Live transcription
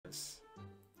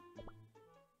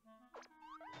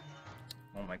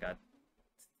Oh my god.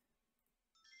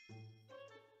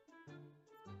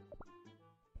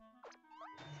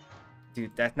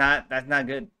 Dude, that's not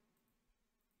good.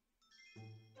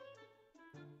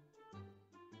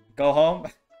 Go home.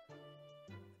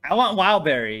 I want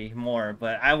Wildberry more,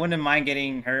 but I wouldn't mind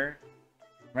getting her.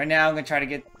 Right now, I'm gonna try to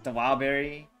get the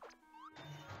Wildberry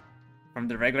from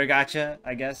the regular gacha,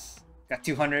 I guess. Got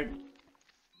 200.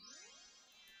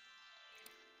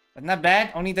 That's not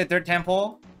bad. Only the third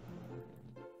temple.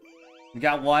 We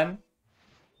got one.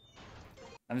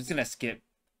 I'm just gonna skip.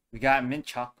 We got mint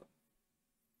chocolate.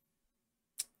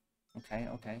 Okay,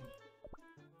 okay.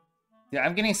 Yeah,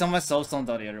 I'm getting so much soulstone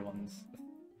though the other ones.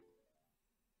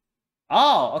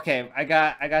 Oh, okay. I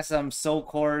got some soul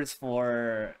cores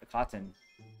for cotton.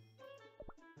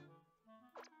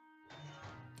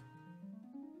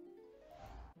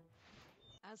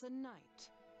 As a knight,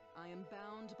 I am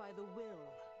bound by the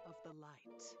will of the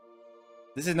light.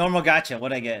 This is normal gacha.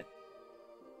 What'd I get?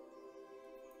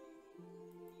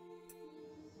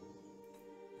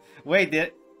 Wait,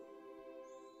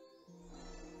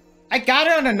 I got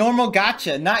it on a normal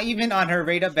gacha, not even on her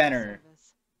rate up banner.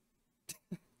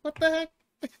 What the heck?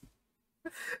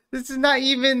 This is not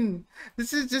even...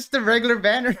 This is just a regular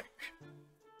banner.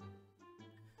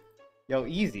 Yo,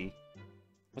 easy.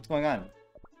 What's going on?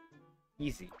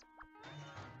 Easy.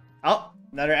 Oh,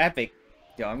 another epic.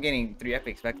 Yo, I'm getting 3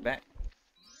 epics back to back.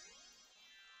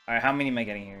 Alright, how many am I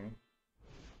getting here?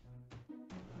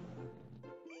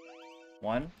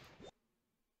 1.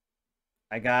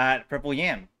 I got purple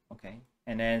yam. Okay.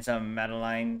 And then some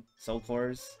Madeline soul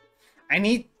cores. I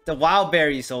need the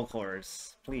Wildberry soul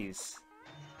cores. Please.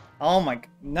 Oh my...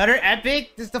 Another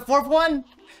epic? This is the 4th one?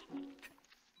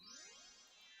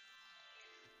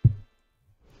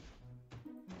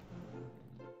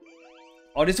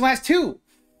 Oh, this one has 2!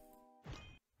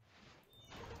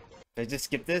 Did I just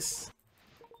skip this?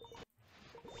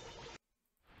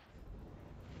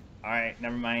 Alright,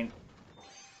 never mind.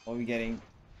 What are we getting?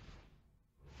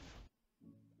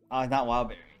 Oh, it's not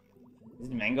Wildberry. Is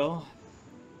it mango?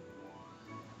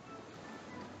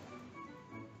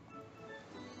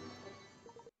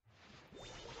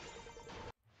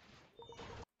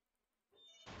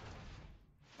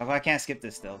 Oh, I can't skip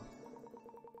this though.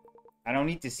 I don't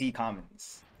need to see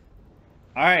comments.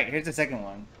 Alright, here's the second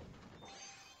one.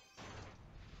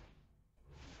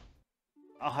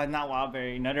 Oh, not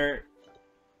Wildberry. Another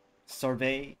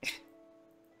sorbet.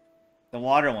 The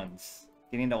water ones.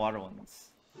 Getting the water ones.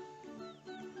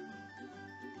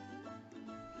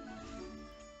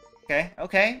 Okay,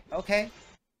 okay, okay.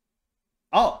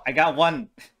 Oh, I got one.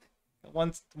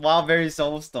 One Wildberry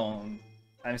Soulstone.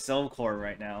 I'm so core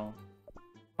right now.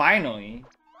 Finally.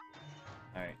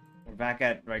 Alright, we're back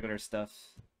at regular stuff.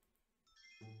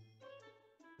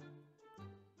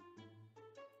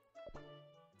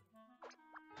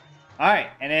 Alright,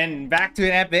 and then back to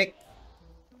an epic.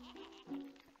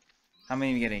 How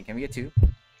many are we getting? Can we get 2?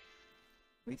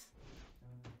 Please?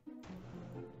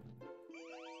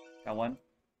 Got 1.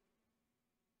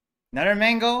 Another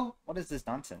mango? What is this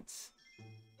nonsense?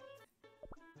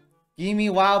 Give me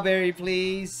Wildberry,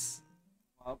 please.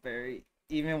 Wildberry.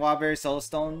 Even Wildberry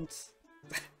Soulstones.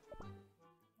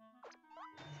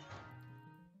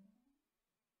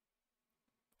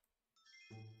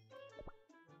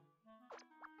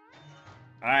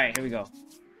 Alright, here we go.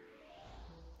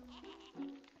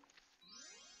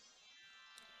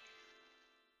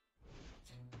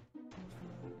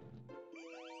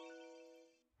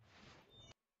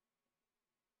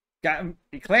 Got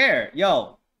Claire,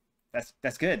 yo,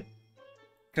 that's good.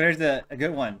 Claire's a good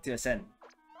one to ascend.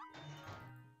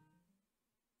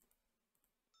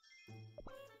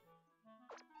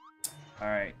 All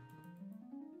right.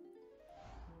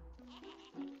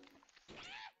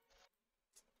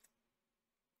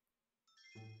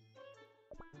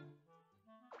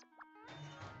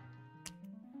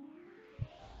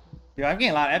 Dude, I'm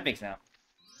getting a lot of epics now.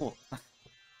 Cool.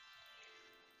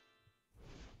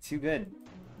 Too good.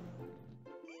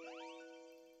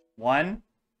 1.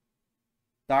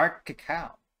 Dark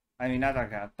cacao. I mean, not dark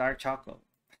cacao. Dark chocolate.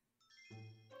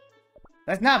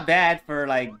 That's not bad for,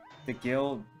 like, the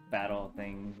guild battle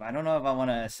thing. I don't know if I want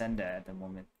to ascend that at the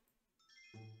moment.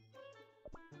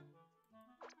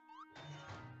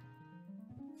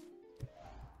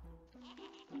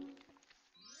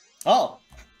 Oh!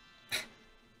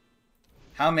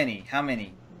 How many? How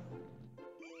many?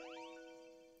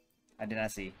 I did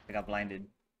not see. I got blinded.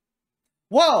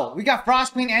 Whoa! We got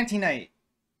Frost Queen Anti-Knight!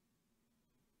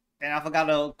 And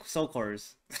Affogato Soul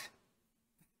Cores.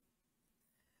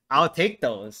 I'll take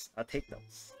those. I'll take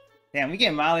those. Damn, we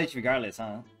get mileage regardless,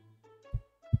 huh?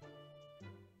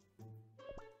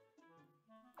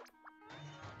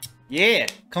 Yeah,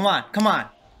 come on, come on,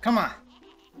 come on.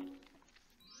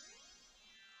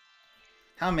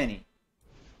 How many?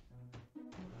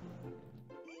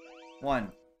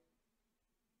 1.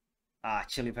 Ah,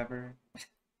 chili pepper.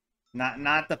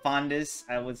 Not the fondest,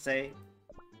 I would say.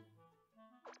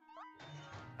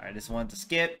 Alright, this one to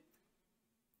skip.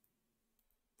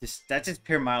 That's just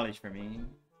pure mileage for me.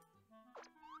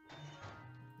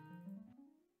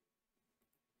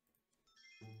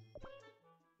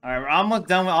 Alright, we're almost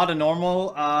done with all the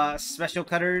normal special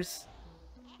cutters.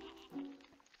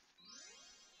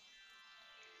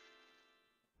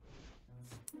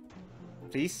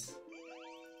 Please.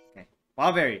 Okay.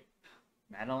 Wildberry.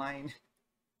 Madeline.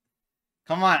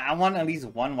 Come on, I want at least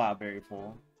one Wildberry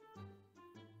pull.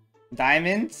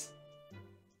 Diamonds?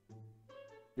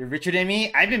 You're richer than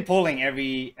me? I've been pulling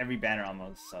every banner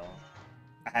almost, so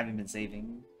I haven't been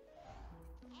saving.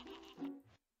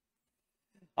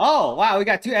 Oh, wow, we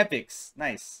got 2 epics.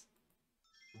 Nice.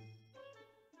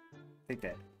 Take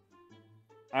that.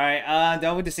 Alright,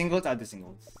 done with the singles? I'll do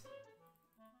singles.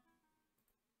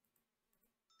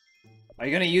 Are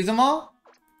you gonna use them all?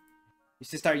 You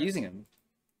should start using them.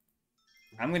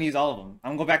 I'm gonna use all of them.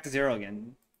 I'm gonna go back to 0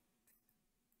 again.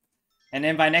 And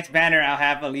then by next banner, I'll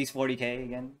have at least 40k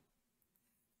again.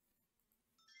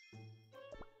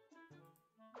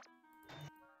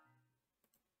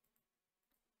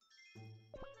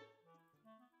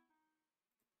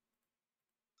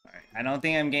 Alright, I don't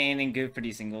think I'm getting anything good for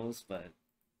these singles, but...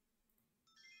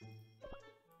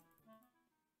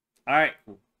 Alright,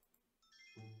 cool.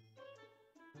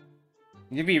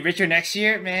 You'll be richer next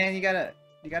year? Man, you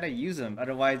gotta use them,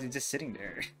 otherwise they're just sitting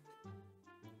there.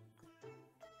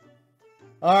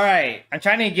 Alright, I'm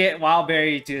trying to get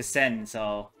Wildberry to ascend,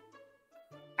 so...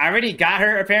 I already got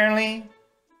her, apparently.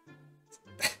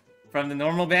 From the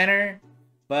normal banner.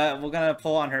 But we're gonna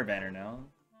pull on her banner now.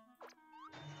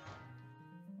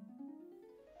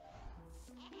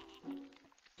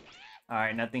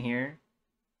 Alright, nothing here.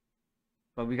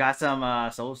 But we got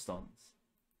some soul stones.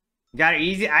 You got her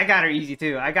easy? I got her easy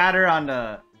too. I got her on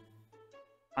the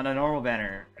normal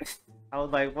banner. I was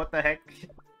like, what the heck?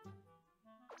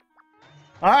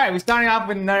 Alright, we're starting off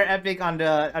with another epic on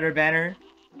the other banner.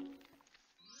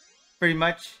 Pretty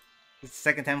much. It's the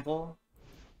second temple.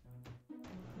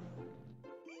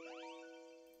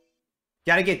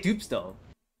 Gotta get dupes though.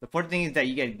 The important thing is that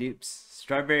you get dupes.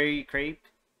 Strawberry crepe.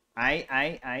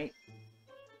 I.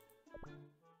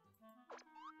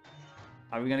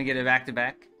 Are we gonna get it back to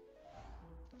back?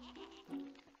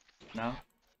 No?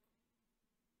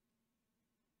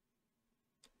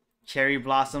 Cherry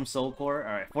Blossom Soul Core.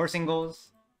 Alright, 4 singles.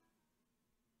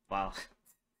 Wow.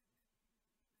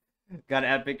 Got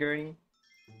an epic already.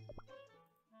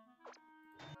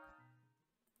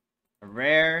 A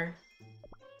rare.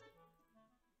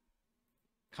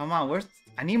 Come on, where's...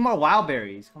 I need more wild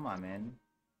berries. Come on, man.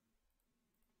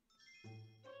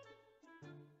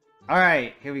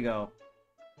 Alright, here we go.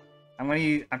 I'm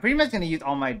pretty much gonna use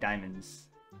all my diamonds.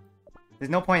 There's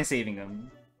no point in saving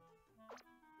them.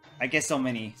 I get so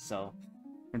many, so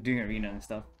I'm doing arena and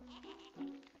stuff.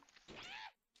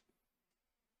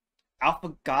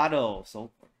 Alphagado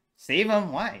Soul Core. Save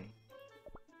them? Why?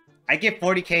 I get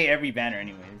 40k every banner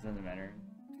anyways, doesn't matter.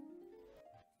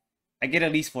 I get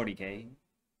at least 40k.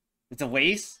 It's a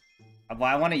waste? Well,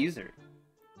 I want to use her.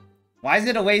 Why is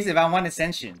it a waste if I want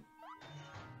Ascension?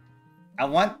 I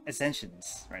want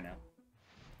Ascensions right now.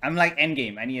 I'm like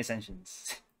endgame, I need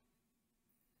Ascensions.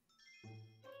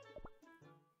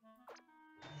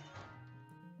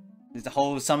 There's a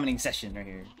whole summoning session right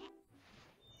here.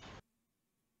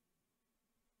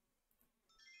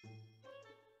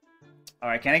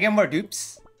 Alright, can I get more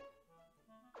dupes?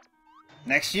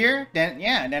 Next year? Then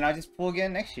yeah, then I'll just pull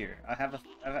again next year. I'll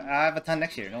have a ton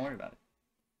next year, don't worry about it.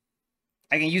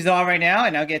 I can use it all right now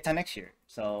and I'll get a ton next year.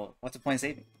 So what's the point of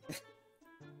saving?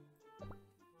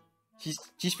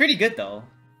 She's pretty good though,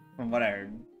 from what I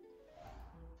heard.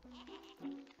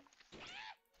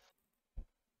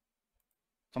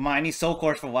 Come on, I need soul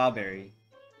cores for Wildberry.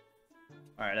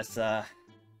 Alright, let's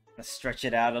stretch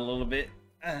it out a little bit.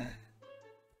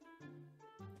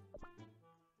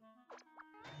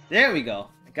 There we go.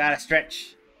 I gotta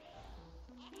stretch.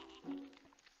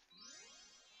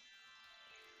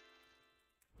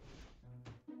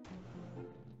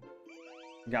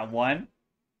 We got 1.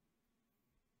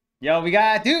 Yo, we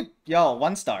got a dupe. Yo,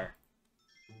 1 star.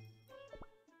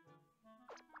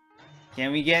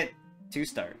 Can we get 2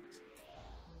 stars?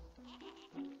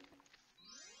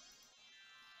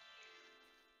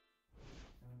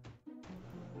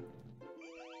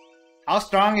 How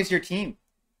strong is your team?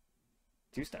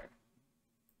 2 star.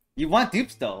 You want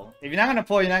dupes though. If you're not gonna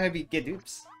pull, you're not gonna get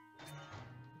dupes.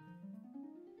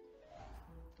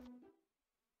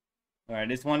 Alright,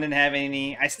 this one didn't have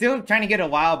any. I still trying to get a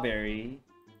wild berry.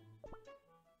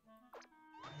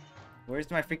 Where's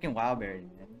my freaking wild berry,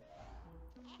 man?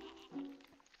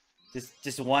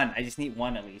 Just one. I just need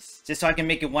one at least. Just so I can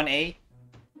make it 1A.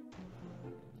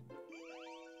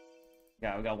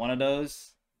 Yeah, we got one of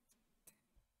those.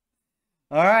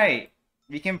 Alright.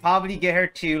 We can probably get her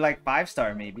to like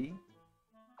 5-star maybe.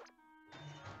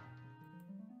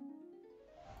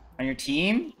 On your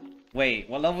team? Wait,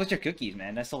 what level was your cookies,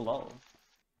 man? That's so low.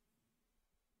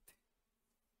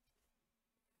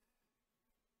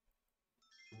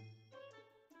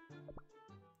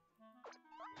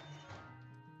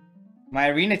 My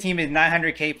arena team is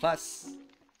 900k plus.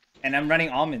 And I'm running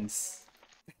almonds.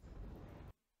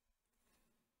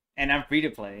 And I'm free to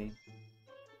play.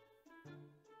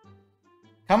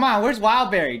 Come on, where's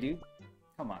Wildberry, dude?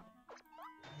 Come on.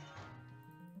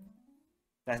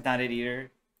 That's not it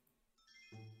either.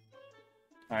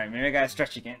 Alright, maybe I gotta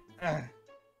stretch again. Ugh.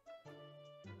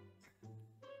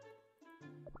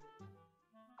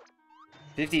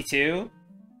 52?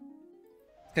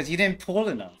 Because you didn't pull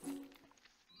enough.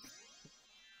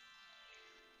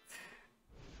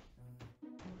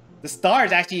 The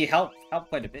stars actually help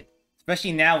quite a bit.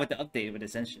 Especially now with the update with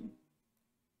Ascension.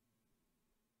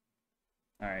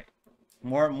 Alright.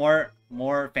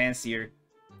 More fancier.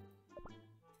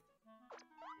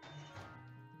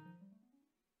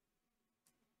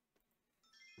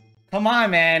 Come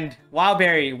on, man.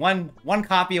 Wildberry. One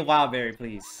copy of Wildberry,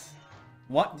 please.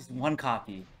 What? Just one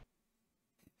copy.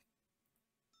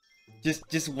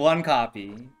 Just one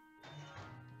copy.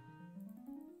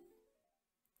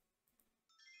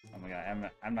 Oh my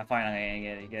god, I'm not finally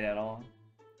gonna get it at all.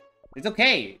 It's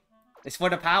okay. It's for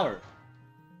the power.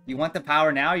 You want the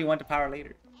power now, or you want the power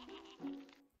later?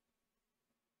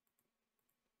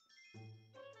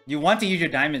 You want to use your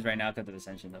diamonds right now because of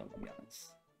Ascension, though, to be honest.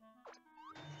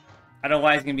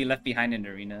 Otherwise, you're gonna be left behind in the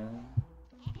arena.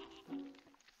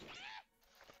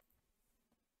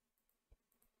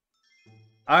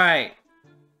 Alright.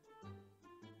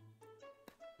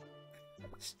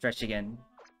 Stretch again.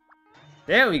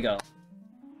 There we go.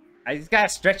 I just gotta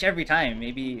stretch every time.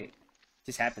 Maybe it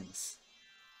just happens.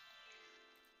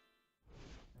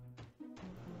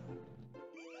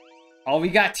 Oh, we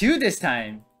got 2 this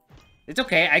time. It's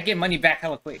okay. I get money back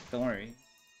hella quick. Don't worry.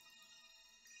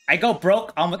 I go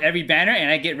broke almost every banner and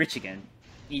I get rich again.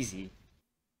 Easy.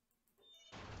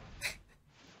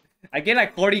 I get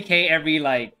like 40k every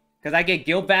like... Because I get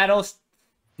guild battles.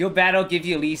 Guild battle gives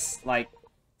you at least like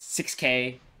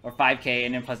 6k or 5k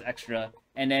and then plus extra.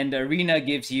 And then the arena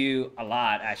gives you a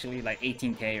lot, actually, like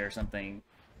 18k or something.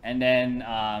 And then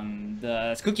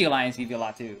the Cookie Alliance gives you a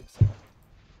lot too. So.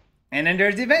 And then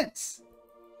there's events.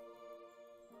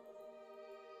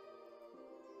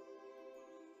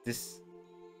 Who's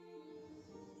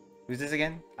this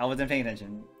again? I wasn't paying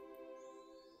attention.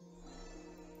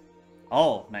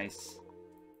 Oh, nice.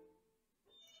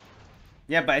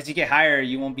 Yeah, but as you get higher,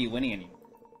 you won't be winning anymore.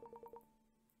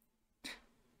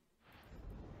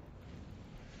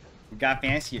 We got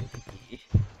fancier.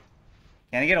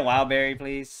 Can I get a wild berry,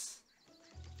 please?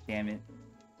 Damn it.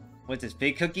 What's this,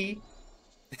 big cookie?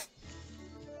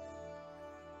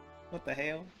 What the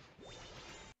hell?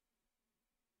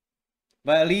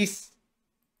 But at least...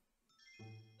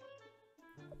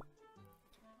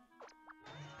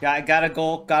 Gotta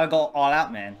go all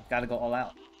out, man. Gotta go all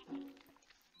out.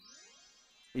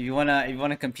 If you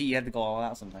wanna compete, you have to go all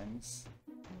out sometimes.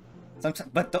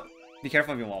 But don't, be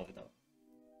careful of your wallet, though.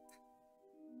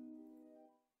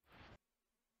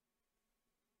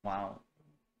 Wow.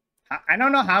 I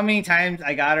don't know how many times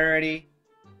I got already,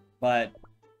 but...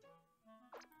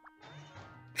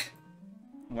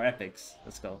 More epics.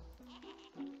 Let's go.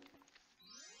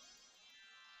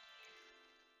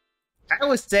 I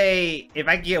would say if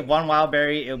I get one wild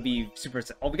berry, it'll be super...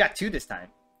 Oh, we got 2 this time.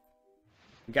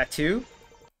 We got 2.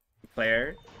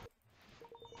 Player.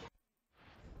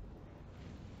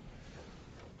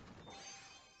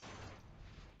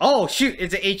 Oh, shoot!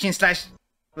 It's an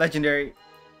 18/legendary.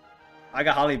 I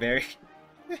got Hollyberry.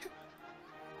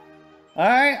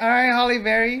 Alright,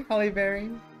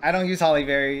 Hollyberry. I don't use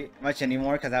Hollyberry much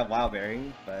anymore because I have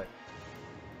Wildberry, but...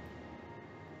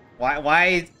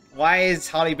 Why is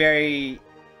Hollyberry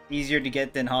easier to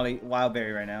get than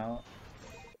Wildberry right now?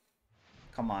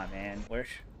 Come on, man.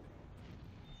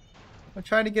 I'm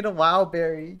trying to get a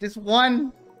Wildberry. Just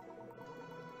one.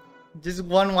 Just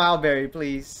one Wildberry,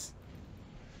 please.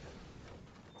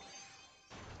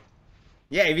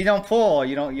 Yeah, if you don't pull,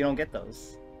 you don't get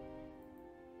those.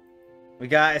 We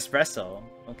got Espresso.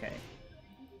 Okay.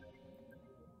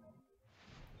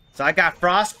 So I got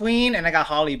Frost Queen and I got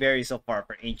Hollyberry so far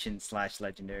for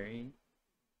Ancient/Legendary.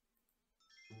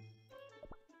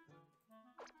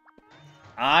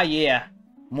 Ah, yeah.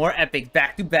 More epic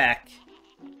back to back.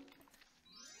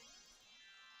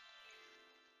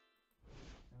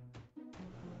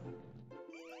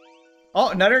 Oh,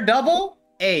 another double?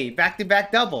 Hey, back to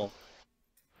back double.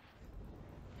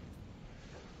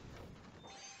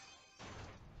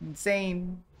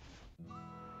 Insane.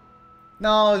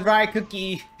 No, it's right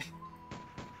cookie.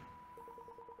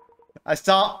 I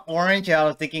saw orange and I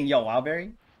was thinking, yo,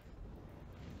 Wildberry?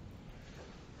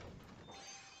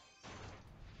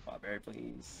 Wildberry,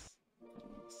 please.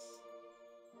 Please.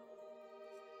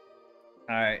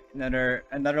 Alright,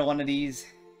 another one of these.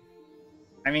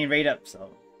 I mean, rate up, so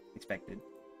expected.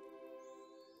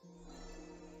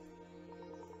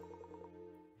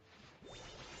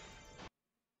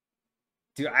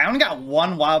 Dude, I only got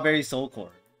one Wildberry Soul Core.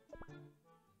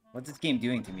 What's this game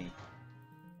doing to me?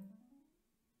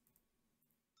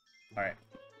 Alright.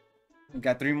 We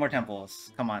got 3 more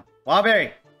temples. Come on.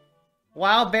 Wildberry!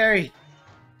 Wildberry!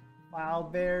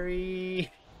 Wildberry!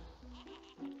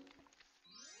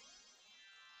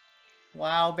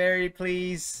 Wildberry,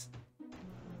 please!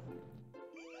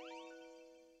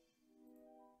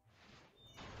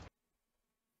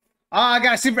 Oh, I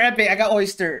got a super epic! I got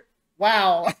Oyster!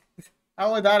 Wow! I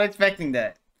was not expecting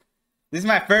that. This is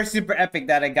my first super epic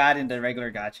that I got in the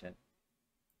regular gacha.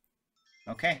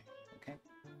 Okay. Okay.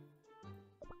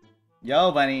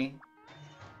 Yo, bunny.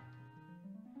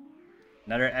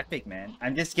 Another epic, man.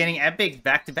 I'm just getting epics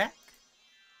back to back.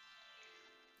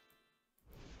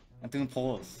 I'm doing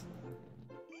pulls.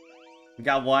 We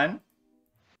got one.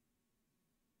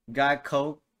 We got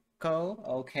Coco.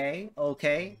 Okay.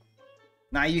 Okay.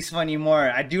 Not useful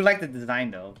anymore. I do like the design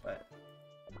though, but...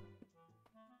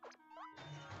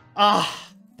 Ah!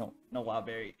 No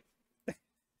Wildberry.